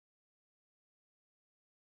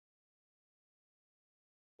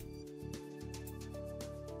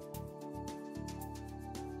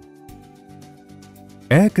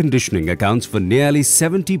Air conditioning accounts for nearly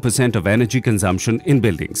 70% of energy consumption in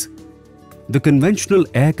buildings. The conventional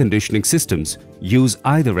air conditioning systems use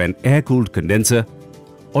either an air-cooled condenser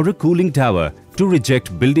or a cooling tower to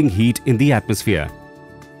reject building heat in the atmosphere.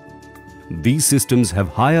 These systems have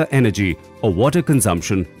higher energy or water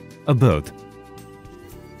consumption or both.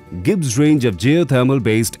 GIBSS range of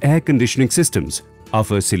geothermal-based air conditioning systems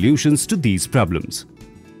offer solutions to these problems.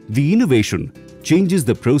 The innovation changes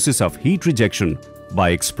the process of heat rejection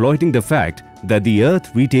by exploiting the fact that the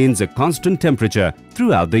earth retains a constant temperature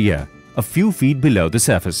throughout the year, a few feet below the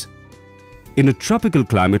surface. In a tropical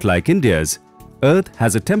climate like India's, Earth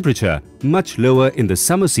has a temperature much lower in the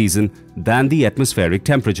summer season than the atmospheric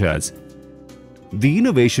temperatures. The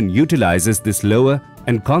innovation utilizes this lower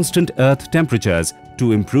and constant Earth temperatures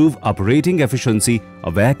to improve operating efficiency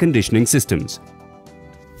of air conditioning systems.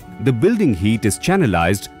 The building heat is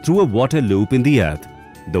channelized through a water loop in the earth.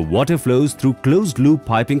 The water flows through closed-loop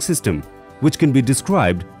piping system, which can be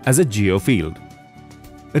described as a geofield.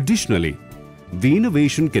 Additionally, the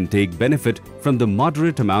innovation can take benefit from the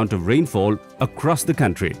moderate amount of rainfall across the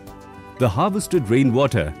country. The harvested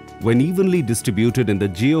rainwater, when evenly distributed in the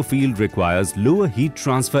geofield, requires lower heat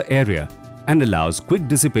transfer area and allows quick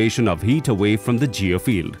dissipation of heat away from the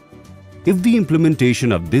geofield. If the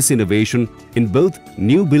implementation of this innovation in both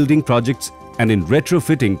new building projects and in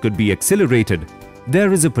retrofitting could be accelerated,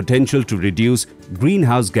 there is a potential to reduce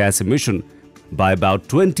greenhouse gas emission by about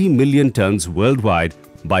 20 million tons worldwide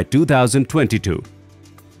by 2022.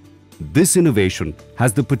 This innovation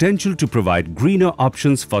has the potential to provide greener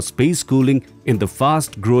options for space cooling in the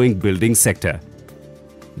fast-growing building sector.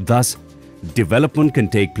 Thus, development can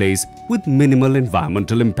take place with minimal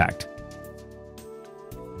environmental impact.